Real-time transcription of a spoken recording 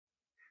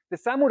The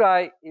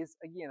samurai is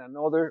again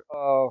another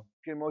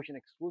pure motion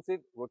exclusive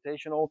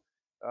rotational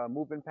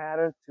movement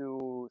pattern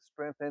to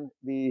strengthen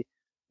the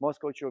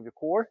musculature of the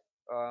core.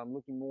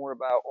 Looking more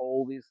about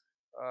all these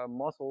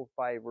muscle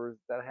fibers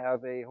that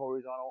have a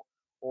horizontal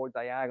or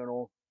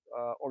diagonal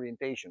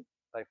orientation.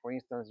 Like for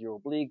instance, your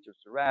obliques, your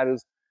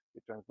serratus,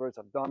 your transverse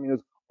abdominis,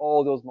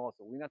 all those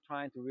muscles. We're not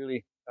trying to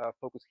really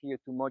focus here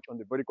too much on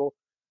the vertical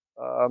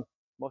uh,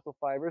 muscle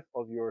fibers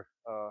of your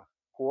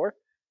core.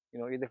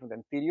 Either from the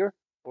anterior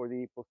or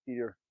the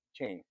posterior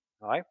chain.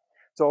 All right.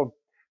 So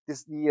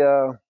this the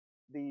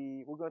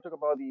we're going to talk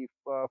about the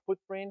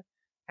footprint,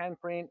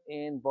 handprint,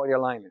 and body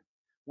alignment.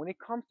 When it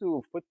comes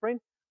to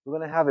footprint, we're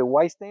going to have a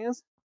Y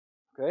stance.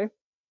 Okay,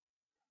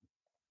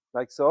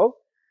 like so.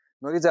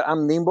 Notice that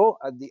I'm nimble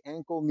at the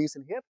ankle, knees,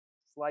 and hip.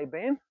 Slight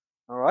bend.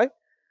 All right.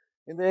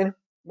 And then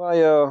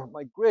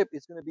my grip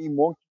is going to be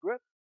monkey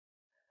grip,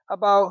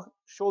 about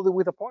shoulder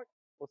width apart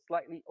or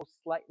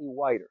slightly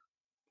wider.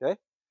 Okay.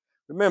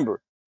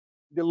 Remember,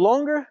 the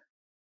longer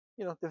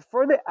the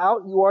further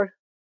out you are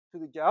to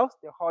the joust,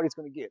 the harder it's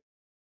going to get.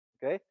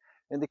 Okay,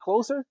 and the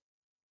closer,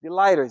 the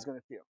lighter it's going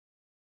to feel.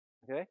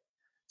 Okay,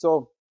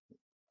 so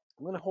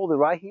I'm going to hold it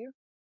right here.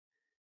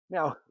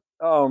 Now,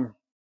 um,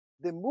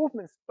 the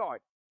movement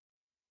starts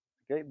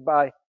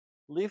by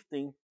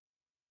lifting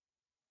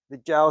the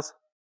joust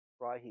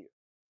right here.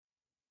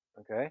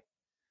 Okay,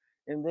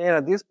 and then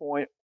at this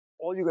point,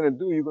 all you're going to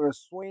do, you're going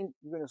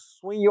to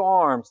swing your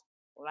arms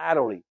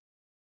laterally,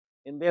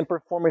 and then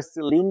perform a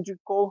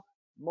cylindrical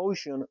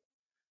motion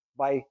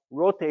by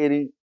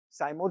rotating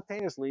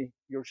simultaneously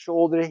your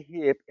shoulder,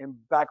 hip, and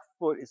back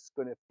foot is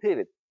going to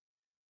pivot.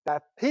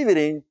 That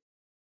pivoting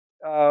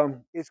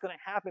is going to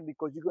happen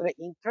because you're going to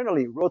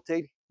internally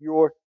rotate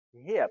your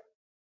hip.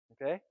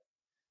 Okay,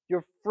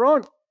 your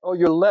front or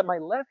my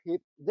left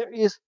hip,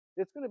 there's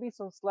going to be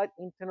some slight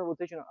internal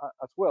rotation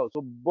as well.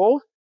 So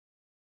both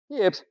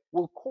hips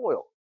will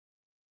coil,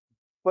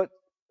 but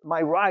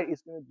my right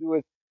is going to do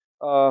it.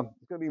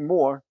 It's going to be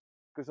more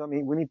because I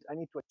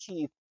need to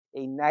achieve a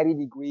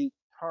 90-degree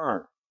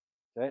turn.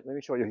 Okay, let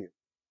me show you here.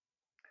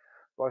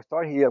 So I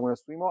start here. I'm going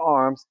to swing my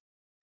arms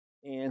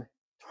and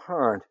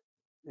turn.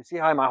 You see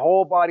how my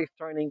whole body is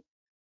turning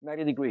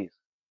 90 degrees.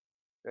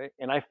 Okay,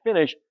 and I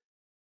finish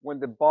when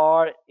the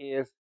bar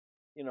is,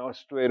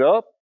 straight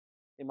up,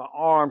 and my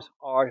arms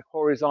are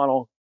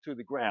horizontal to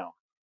the ground.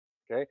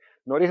 Okay,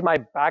 notice my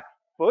back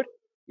foot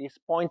is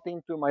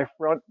pointing to my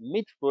front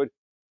midfoot,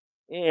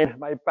 and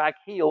my back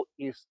heel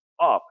is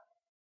up.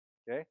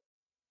 Okay, I'm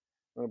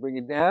gonna bring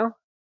it down.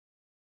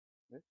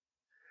 Okay.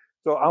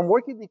 So I'm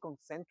working the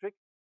concentric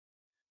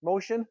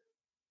motion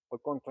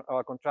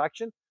or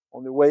contraction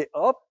on the way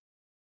up,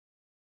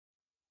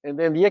 and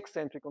then the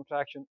eccentric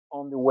contraction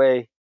on the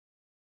way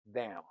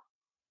down.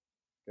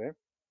 Okay.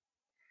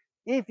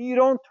 If you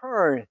don't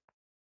turn,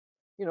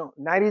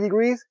 90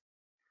 degrees,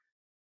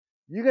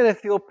 you're gonna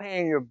feel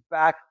pain in your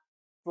back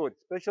foot,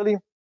 especially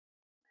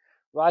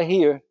right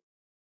here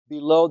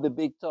below the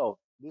big toe.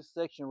 This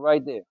section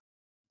right there.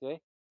 Okay.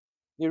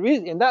 The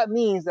reason, and that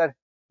means that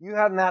you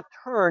have not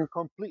turned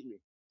completely.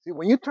 See,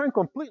 when you turn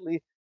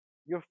completely,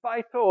 your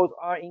 5 toes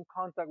are in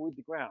contact with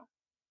the ground.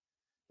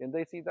 Can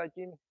they see that,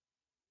 Jimmy?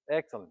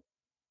 Excellent.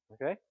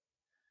 Okay.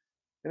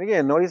 And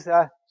again, notice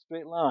that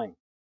straight line.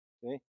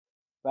 Okay.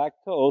 Back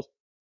toes,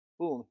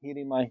 boom,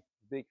 hitting my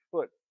big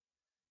foot.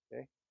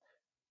 Okay.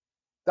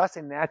 That's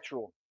a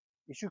natural.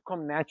 It should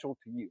come natural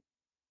to you.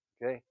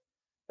 Okay.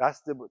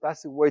 That's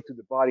the way to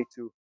the body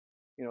to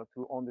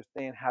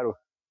understand how to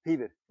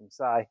pivot from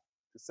side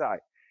to side.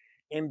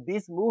 In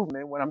this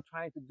movement, what I'm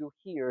trying to do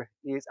here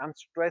is I'm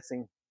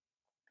stressing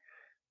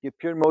the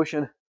pure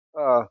motion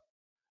uh,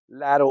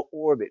 lateral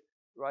orbit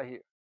right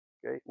here.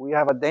 Okay, we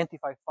have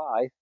identified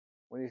 5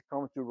 when it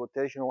comes to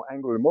rotational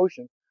angular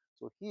motion.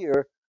 So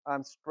here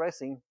I'm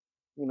stressing,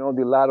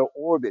 the lateral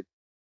orbit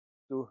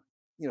to,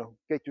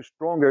 get you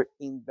stronger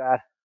in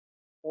that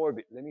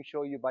orbit. Let me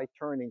show you by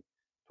turning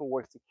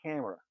towards the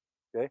camera.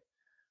 Okay,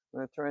 I'm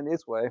going to turn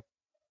this way,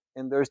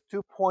 and there's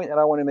 2 points that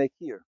I want to make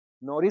here.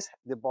 Notice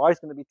the bar is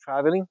going to be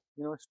traveling,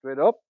 straight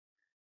up,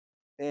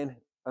 and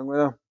I'm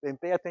going to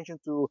pay attention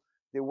to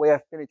the way I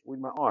finish with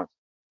my arms.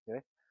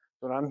 Okay,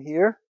 so I'm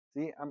here.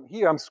 See,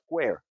 I'm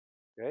square.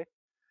 Okay,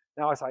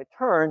 now as I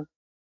turn,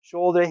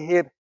 shoulder,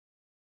 hip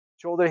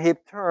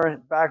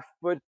turn, back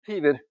foot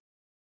pivot,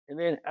 and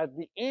then at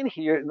the end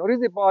here, notice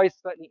the bar is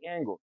slightly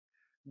angled.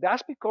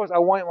 That's because I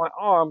want my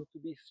arm to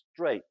be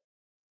straight.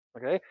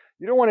 Okay,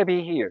 you don't want to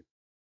be here.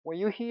 When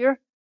you're here,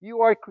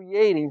 you are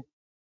creating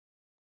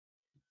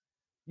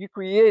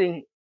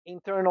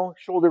internal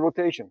shoulder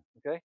rotation.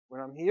 Okay,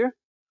 when I'm here,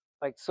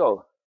 like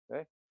so.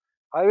 Okay,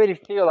 I already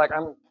feel like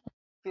I'm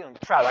feeling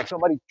trapped, like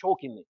somebody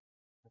choking me.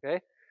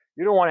 Okay,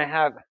 you don't want to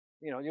have,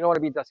 you don't want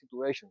to be in that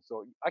situation.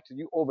 So actually,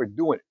 you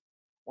overdo it.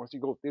 Once you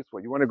go this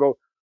way, you want to go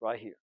right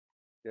here.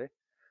 Okay,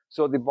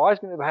 so the bar is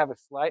going to have a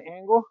slight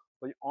angle,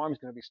 but your arm is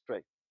going to be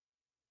straight.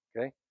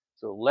 Okay,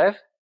 so left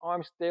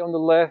arm stay on the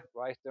left,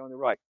 right stay on the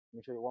right. Let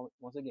me show you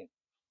once again.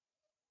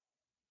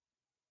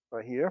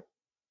 Right here,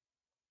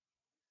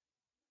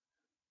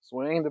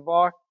 swing the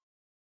bar.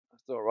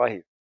 So right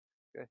here.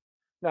 Okay.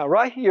 Now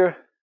right here,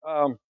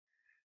 um,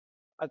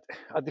 at,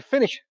 at the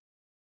finish,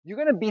 you're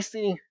gonna be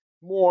sitting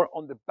more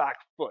on the back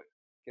foot.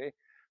 Okay.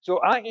 So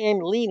I am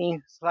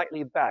leaning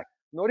slightly back.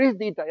 Notice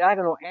the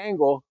diagonal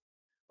angle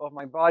of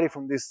my body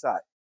from this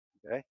side.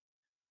 Okay.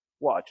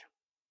 Watch.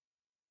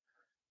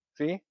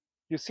 See?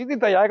 You see the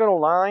diagonal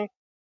line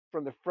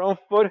from the front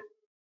foot,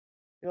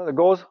 that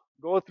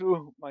go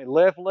through my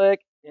left leg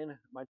and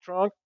my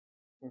trunk.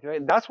 Okay,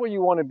 that's where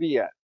you want to be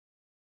at.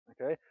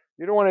 Okay,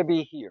 you don't want to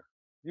be here.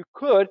 You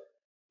could,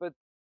 but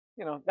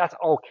that's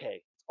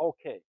okay. It's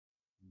okay.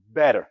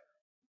 Better.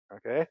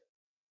 Okay.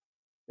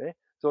 Okay.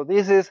 So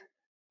this is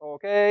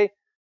okay.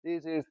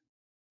 This is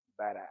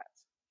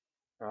badass.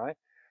 All right.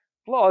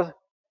 Plus,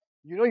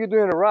 you're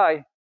doing it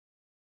right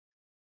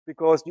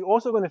because you're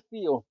also going to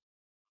feel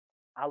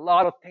a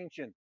lot of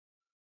tension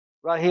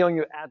right here on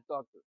your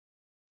adductor.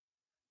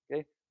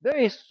 Okay. There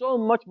is so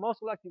much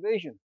muscle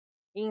activation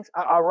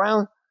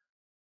around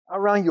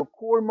your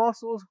core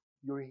muscles,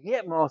 your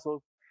hip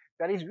muscles,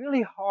 that is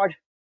really hard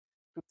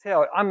to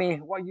tell. I mean,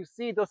 what you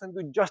see doesn't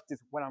do justice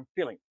what I'm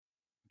feeling.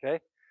 Okay,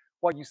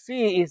 what you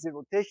see is the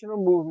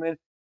rotational movement,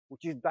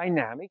 which is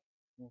dynamic.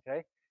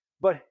 Okay,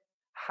 but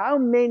how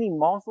many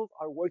muscles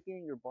are working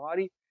in your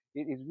body?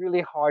 It is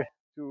really hard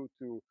to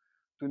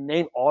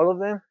name all of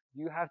them.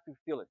 You have to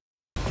feel it.